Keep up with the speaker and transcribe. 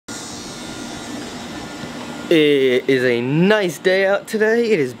It is a nice day out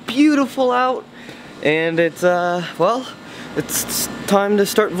today. It is beautiful out, and it's well, it's time to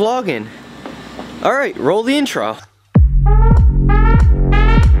start vlogging. All right, roll the intro.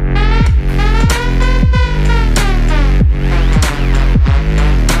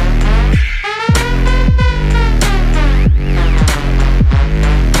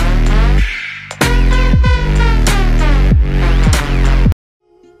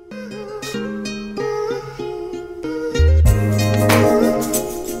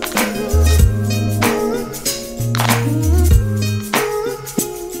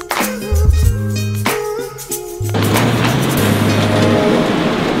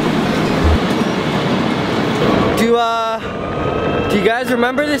 Do you guys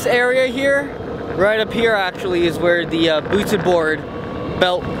remember this area here? Right up here actually is where the boosted board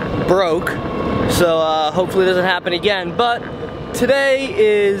belt broke. So hopefully it doesn't happen again. But today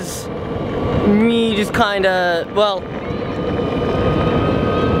is me just kinda, well,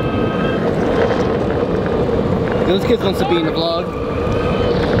 those kids wants to be in the vlog.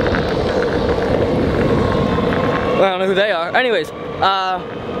 I don't know who they are. Anyways,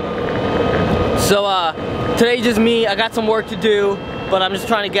 today's just me. I got some work to do, but I'm just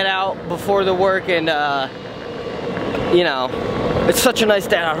trying to get out before the work, and you know, it's such a nice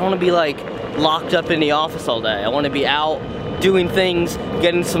day. I don't want to be like locked up in the office all day. I want to be out doing things,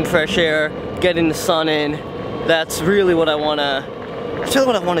 getting some fresh air, getting the sun in. That's really what I want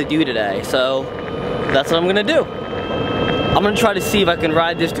to do today. So that's what I'm gonna do. I'm gonna try to see if I can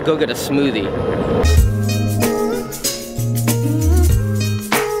ride this to go get a smoothie.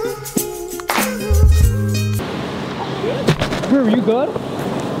 Bro, you good?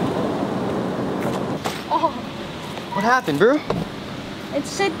 Oh. What happened, bro? It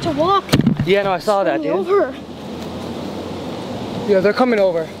said to walk. Yeah, no, I saw that, dude. Over. Yeah, they're coming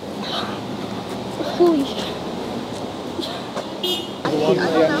over. Holy shit.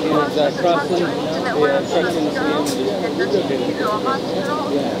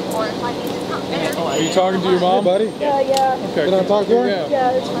 Are you talking to your mom, buddy? Yeah. Okay. Can I talk to her?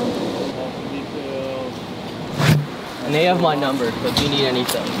 Yeah, that's fine. And they have my number, so if you need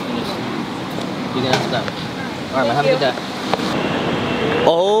anything, you can ask them. Alright, man, have a good day.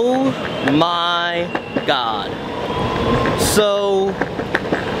 Oh my god. So,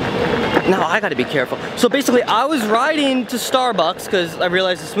 now I gotta be careful. So basically, I was riding to Starbucks because I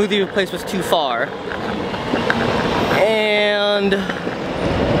realized the smoothie place was too far. And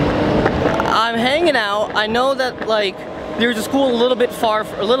I'm hanging out. I know that, like, there's a school a little bit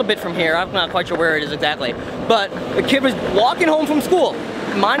from here. I'm not quite sure where it is exactly. But the kid was walking home from school,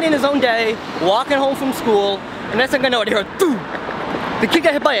 minding his own day, walking home from school, and next thing I know, I hear, "Doo!" The kid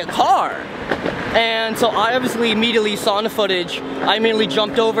got hit by a car. And so I obviously immediately saw in the footage, I immediately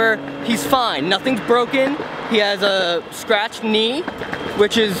jumped over. He's fine, nothing's broken. He has a scratched knee,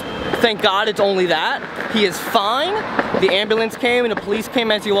 which is, thank God it's only that. He is fine. The ambulance came and the police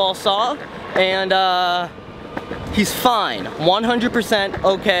came, as you all saw, and he's fine, 100%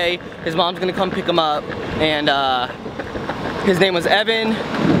 okay. His mom's gonna come pick him up, and his name was Evan.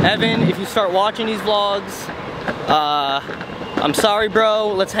 Evan, if you start watching these vlogs, I'm sorry, bro.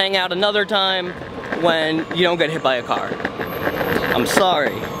 Let's hang out another time when you don't get hit by a car. I'm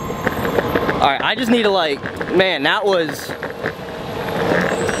sorry. All right, I just need to, like, man, that was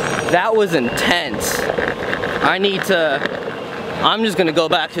intense. I'm just gonna go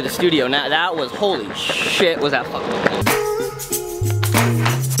back to the studio now. That was, holy shit, was that fucking cool.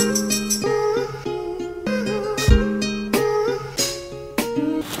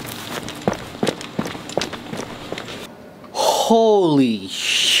 Holy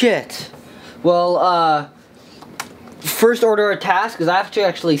shit. Well, first order of task is I have to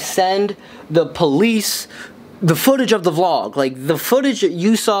actually send the police the footage of the vlog. Like, the footage that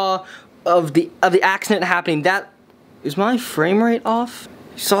you saw of the accident happening, that is my frame rate off?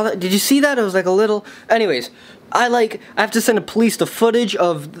 You saw that? Did you see that? It was like a little. Anyways, I have to send the police the footage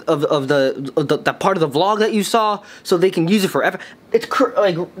of the part of the vlog that you saw, so they can use it forever. It's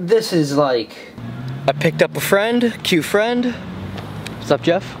like, this is like. I picked up a friend, cute friend. What's up,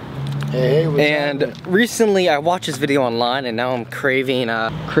 Jeff? Hey, what's and happening? Recently, I watched this video online, and now I'm craving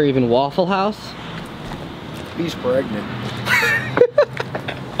Waffle House. He's pregnant.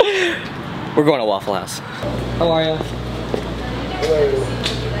 We're going to Waffle House. How are you? Hello.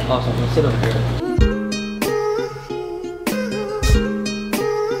 Awesome. Let's sit over here.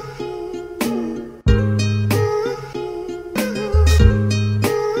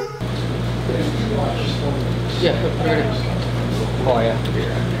 Yeah, here it is. How are you?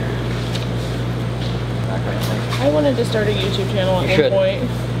 I wanted to start a YouTube channel at one point.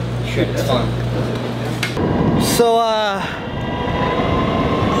 You should. It's fun. So,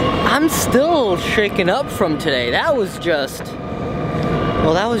 I'm still shaken up from today. That was just,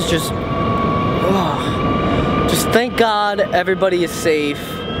 well, that was just, just thank God everybody is safe.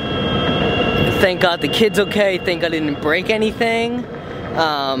 Thank God the kid's okay. Thank God I didn't break anything.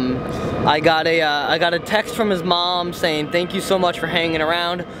 I got a text from his mom saying thank you so much for hanging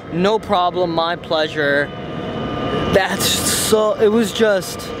around. No problem, my pleasure. That's so, it was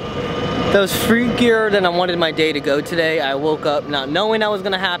just, that was freakier than I wanted my day to go today. I woke up not knowing that was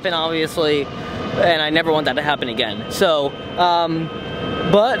gonna happen, obviously, and I never want that to happen again. So,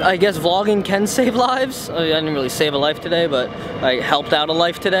 but I guess vlogging can save lives. I didn't really save a life today, but I helped out a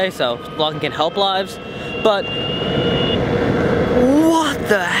life today, so vlogging can help lives. But what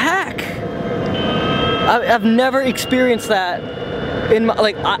the heck? I've never experienced that in my,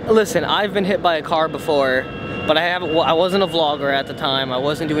 like, listen, I've been hit by a car before, but I wasn't a vlogger at the time. I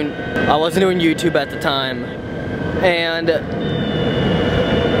wasn't doing YouTube at the time, and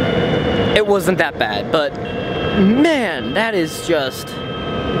it wasn't that bad. But man, that is just,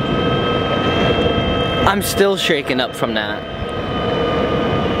 I'm still shaken up from that.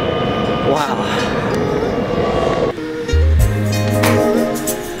 Wow.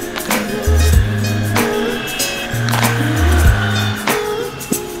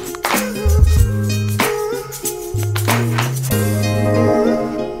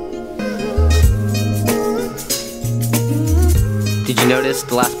 Did you notice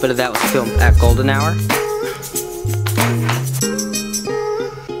the last bit of that was filmed at golden hour?